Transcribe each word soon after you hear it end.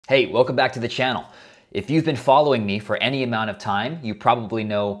Hey, welcome back to the channel. If you've been following me for any amount of time, you probably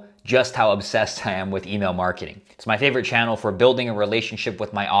know just how obsessed I am with email marketing. It's my favorite channel for building a relationship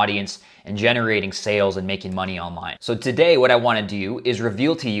with my audience and generating sales and making money online. So today what I want to do is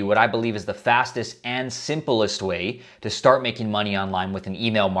reveal to you what I believe is the fastest and simplest way to start making money online with an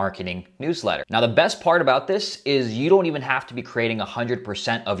email marketing newsletter. Now the best part about this is you don't even have to be creating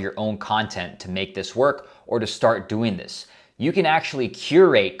 100% of your own content to make this work or to start doing this. You can actually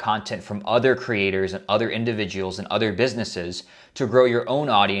curate content from other creators and other individuals and other businesses to grow your own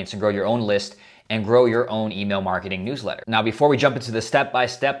audience and grow your own list and grow your own email marketing newsletter. Now, before we jump into the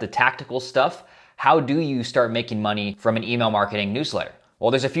step-by-step, the tactical stuff, how do you start making money from an email marketing newsletter? Well,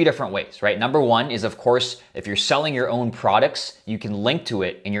 there's a few different ways, right? Number one is, of course, if you're selling your own products, you can link to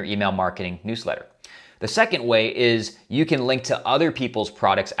it in your email marketing newsletter. The second way is you can link to other people's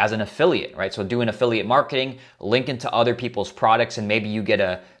products as an affiliate, right? So do an affiliate marketing, link into other people's products, and maybe you get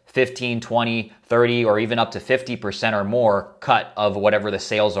a 15, 20, 30, or even up to 50% or more cut of whatever the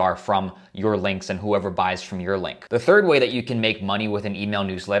sales are from your links and whoever buys from your link. The third way that you can make money with an email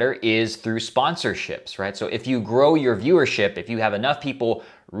newsletter is through sponsorships, right? So if you grow your viewership, if you have enough people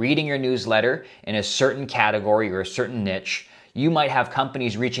reading your newsletter in a certain category or a certain niche, you might have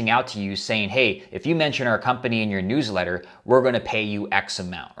companies reaching out to you saying, hey, if you mention our company in your newsletter, we're going to pay you X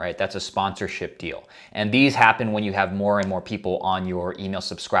amount, right? That's a sponsorship deal. And these happen when you have more and more people on your email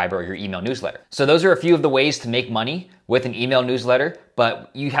subscriber or your email newsletter. So those are a few of the ways to make money with an email newsletter,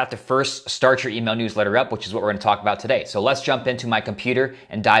 but you have to first start your email newsletter up, which is what we're going to talk about today. So let's jump into my computer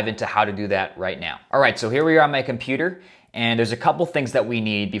and dive into how to do that right now. All right, so here we are on my computer, and there's a couple things that we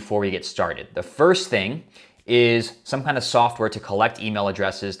need before we get started. The first thing is some kind of software to collect email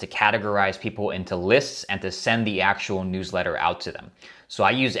addresses, to categorize people into lists, and to send the actual newsletter out to them. So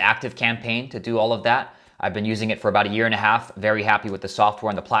I use ActiveCampaign to do all of that. I've been using it for about 1.5 years, very happy with the software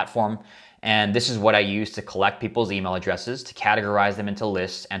and the platform. And this is what I use to collect people's email addresses, to categorize them into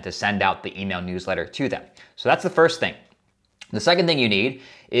lists, and to send out the email newsletter to them. So that's the first thing. The second thing you need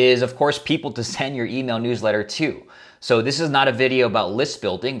is, of course, people to send your email newsletter to. So this is not a video about list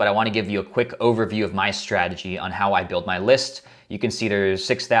building, but I want to give you a quick overview of my strategy on how I build my list. You can see there's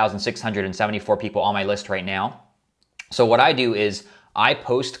 6,674 people on my list right now. So what I do is I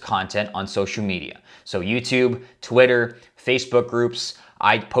post content on social media. So YouTube, Twitter, Facebook groups.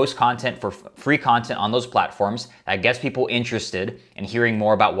 I post content for free content on those platforms that gets people interested in hearing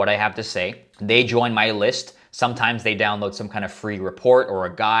more about what I have to say. They join my list. Sometimes they download some kind of free report or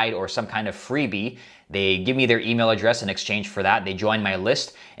a guide or some kind of freebie. They give me their email address in exchange for that. They join my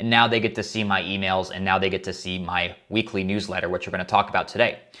list, and now they get to see my emails, and now they get to see my weekly newsletter, which we're going to talk about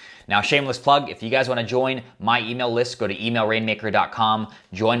today. Now, shameless plug, if you guys want to join my email list, go to emailrainmaker.com,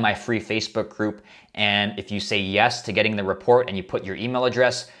 join my free Facebook group, and if you say yes to getting the report and you put your email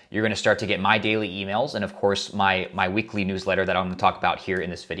address, you're going to start to get my daily emails and, of course, my weekly newsletter that I'm going to talk about here in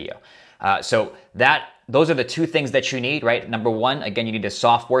this video. Those are the two things that you need, right? Number one, again, you need a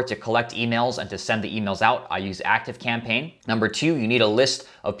software to collect emails and to send the emails out. I use ActiveCampaign. Number two, you need a list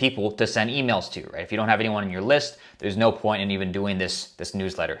of people to send emails to, right? If you don't have anyone on your list, there's no point in even doing this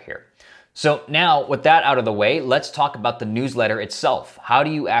newsletter here. So now with that out of the way, let's talk about the newsletter itself. How do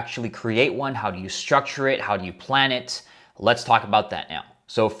you actually create one? How do you structure it? How do you plan it? Let's talk about that now.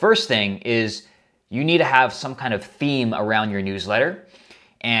 So first thing is you need to have some kind of theme around your newsletter,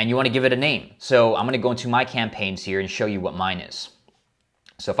 and you want to give it a name. So I'm going to go into my campaigns here and show you what mine is.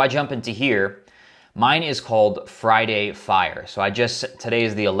 So if I jump into here, mine is called Friday Fire. So today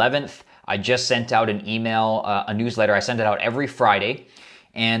is the 11th. I just sent out an email, a newsletter. I send it out every Friday.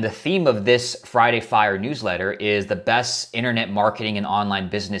 And the theme of this Friday Fire newsletter is the best internet marketing and online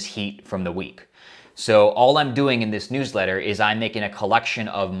business heat from the week. So all I'm doing in this newsletter is I'm making a collection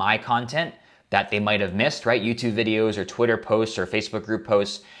of my content that they might have missed, right? YouTube videos or Twitter posts or Facebook group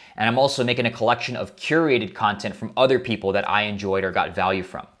posts. And I'm also making a collection of curated content from other people that I enjoyed or got value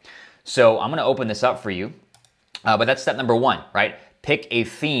from. So I'm gonna open this up for you, but that's step number one, right? Pick a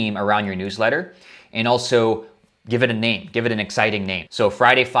theme around your newsletter and also give it a name, give it an exciting name. So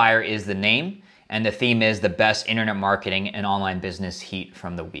Friday Fire is the name, and the theme is the best internet marketing and online business heat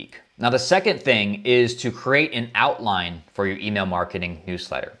from the week. Now the second thing is to create an outline for your email marketing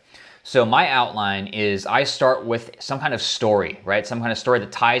newsletter. So my outline is I start with some kind of story, right? Some kind of story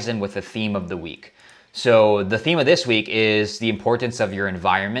that ties in with the theme of the week. So the theme of this week is the importance of your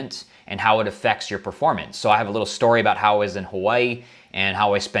environment and how it affects your performance. So I have a little story about how I was in Hawaii and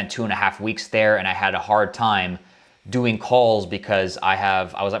how I spent 2.5 weeks there, and I had a hard time doing calls because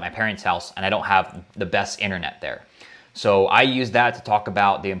I was at my parents' house and I don't have the best internet there. So I use that to talk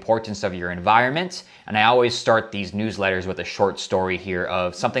about the importance of your environment. And I always start these newsletters with a short story here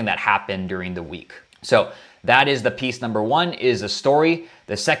of something that happened during the week. So that is the piece number one, is a story.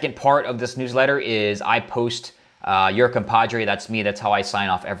 The second part of this newsletter is I post your compadre. That's me. That's how I sign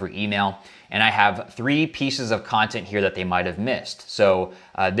off every email. And I have 3 pieces of content here that they might have missed. So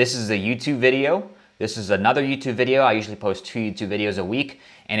this is a YouTube video. This is another YouTube video. I usually post 2 YouTube videos a week.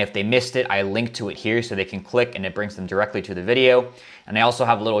 And if they missed it, I link to it here so they can click and it brings them directly to the video. And I also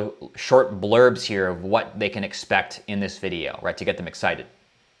have little short blurbs here of what they can expect in this video, right, to get them excited.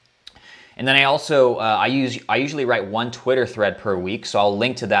 And then I also, I usually write 1 Twitter thread per week. So I'll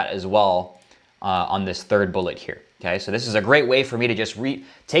link to that as well on this third bullet here. Okay, so this is a great way for me to just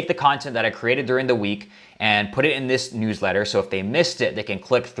take the content that I created during the week and put it in this newsletter. So if they missed it, they can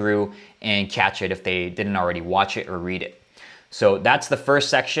click through and catch it if they didn't already watch it or read it. So that's the first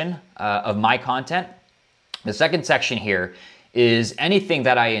section of my content. The second section here is anything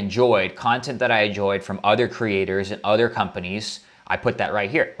that I enjoyed, content that I enjoyed from other creators and other companies. I put that right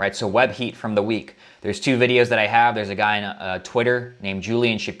here, right? So web heat from the week. There's 2 videos that I have. There's a guy on Twitter named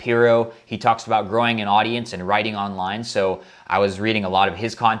Julian Shapiro. He talks about growing an audience and writing online. So I was reading a lot of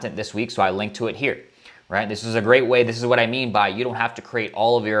his content this week, so I linked to it here, right? This is a great way. This is what I mean by you don't have to create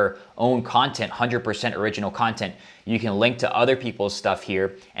all of your own content, 100% original content. You can link to other people's stuff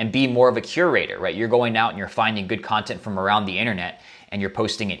here and be more of a curator, right? You're going out and you're finding good content from around the internet and you're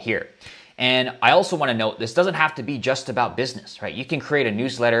posting it here. And I also want to note, this doesn't have to be just about business, right? You can create a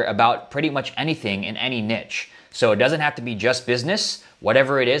newsletter about pretty much anything in any niche. So it doesn't have to be just business,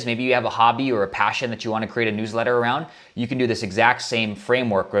 whatever it is. Maybe you have a hobby or a passion that you want to create a newsletter around. You can do this exact same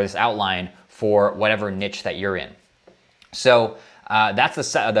framework or this outline for whatever niche that you're in. So that's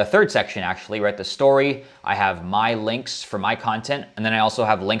the third section actually, right? The story, I have my links for my content, and then I also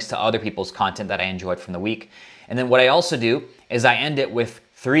have links to other people's content that I enjoyed from the week. And then what I also do is I end it with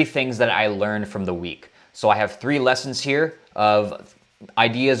 3 things that I learned from the week. So I have 3 lessons here of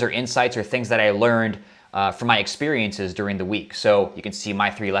ideas or insights or things that I learned from my experiences during the week. So you can see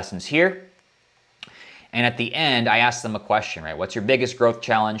my 3 lessons here. And at the end, I ask them a question, right? What's your biggest growth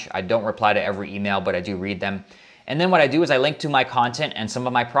challenge? I don't reply to every email, but I do read them. And then what I do is I link to my content and some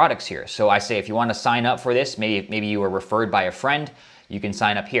of my products here. So I say, if you want to sign up for this, maybe you were referred by a friend, you can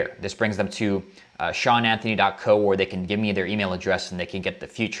sign up here. This brings them to SeanAnthony.co, where they can give me their email address and they can get the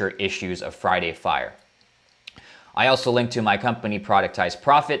future issues of Friday Fire. I also link to my company, Productize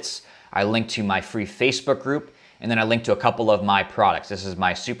Profits. I link to my free Facebook group, and then I link to a couple of my products. This is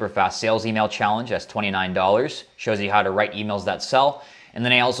my super fast sales email challenge. That's $29. Shows you how to write emails that sell. And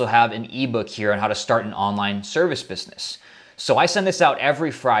then I also have an ebook here on how to start an online service business. So I send this out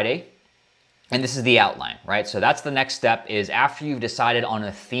every Friday. And this is the outline, right? So that's the next step, is after you've decided on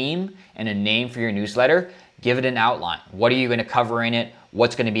a theme and a name for your newsletter, give it an outline. What are you going to cover in it?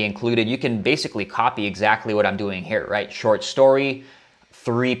 What's going to be included? You can basically copy exactly what I'm doing here, right? Short story,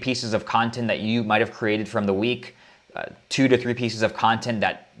 3 pieces of content that you might have created from the week, 2 to 3 pieces of content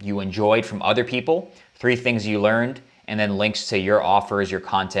that you enjoyed from other people, 3 things you learned, and then links to your offers, your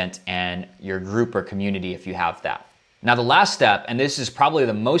content, and your group or community if you have that. Now, the last step, and this is probably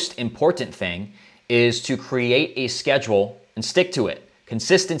the most important thing, is to create a schedule and stick to it.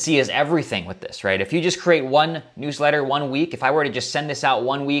 Consistency is everything with this, right? If you just create 1 newsletter 1 week, if I were to just send this out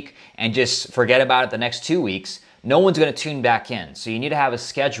 1 week and just forget about it the next 2 weeks, no one's going to tune back in. So you need to have a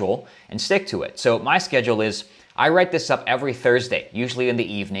schedule and stick to it. So my schedule is, I write this up every Thursday, usually in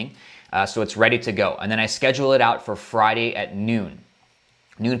the evening, so it's ready to go. And then I schedule it out for Friday at noon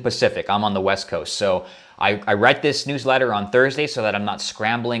Pacific. I'm on the West Coast. So I write this newsletter on Thursday so that I'm not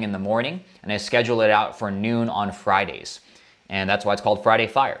scrambling in the morning, and I schedule it out for noon on Fridays. And that's why it's called Friday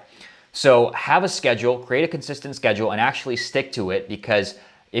Fire. So have a schedule, create a consistent schedule, and actually stick to it, because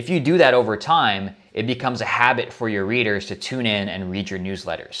if you do that over time, it becomes a habit for your readers to tune in and read your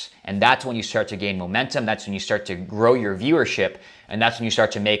newsletters. And that's when you start to gain momentum. That's when you start to grow your viewership. And that's when you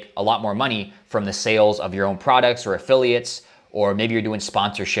start to make a lot more money from the sales of your own products or affiliates, or maybe you're doing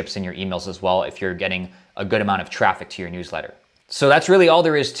sponsorships in your emails as well if you're getting a good amount of traffic to your newsletter. So that's really all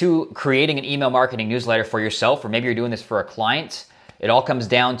there is to creating an email marketing newsletter for yourself, or maybe you're doing this for a client. It all comes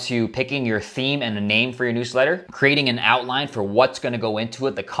down to picking your theme and a name for your newsletter, creating an outline for what's going to go into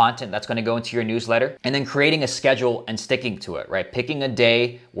it, the content that's going to go into your newsletter, and then creating a schedule and sticking to it, right? Picking a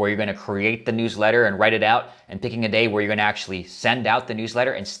day where you're going to create the newsletter and write it out, and picking a day where you're going to actually send out the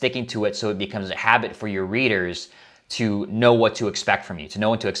newsletter and sticking to it so it becomes a habit for your readers to know what to expect from you, to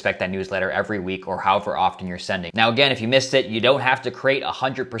know when to expect that newsletter every week or however often you're sending. Now, again, if you missed it, you don't have to create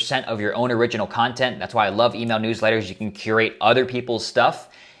 100% of your own original content. That's why I love email newsletters. You can curate other people's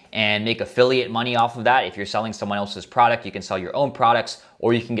stuff and make affiliate money off of that. If you're selling someone else's product, you can sell your own products,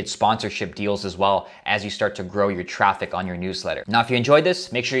 or you can get sponsorship deals as well as you start to grow your traffic on your newsletter. Now, if you enjoyed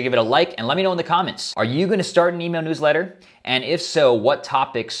this, make sure you give it a like and let me know in the comments. Are you gonna start an email newsletter? And if so, what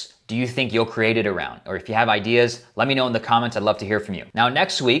topics do you think you'll create it around? Or if you have ideas, let me know in the comments. I'd love to hear from you. Now,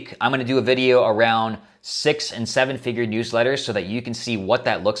 next week, I'm gonna do a video around 6 and 7 figure newsletters so that you can see what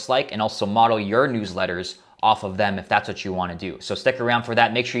that looks like and also model your newsletters off of them if that's what you wanna do. So stick around for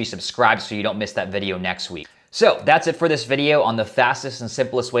that. Make sure you subscribe so you don't miss that video next week. So that's it for this video on the fastest and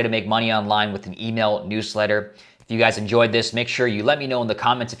simplest way to make money online with an email newsletter. If you guys enjoyed this, make sure you let me know in the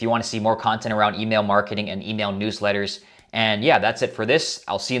comments if you wanna see more content around email marketing and email newsletters. And yeah, that's it for this.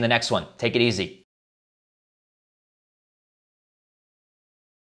 I'll see you in the next one. Take it easy.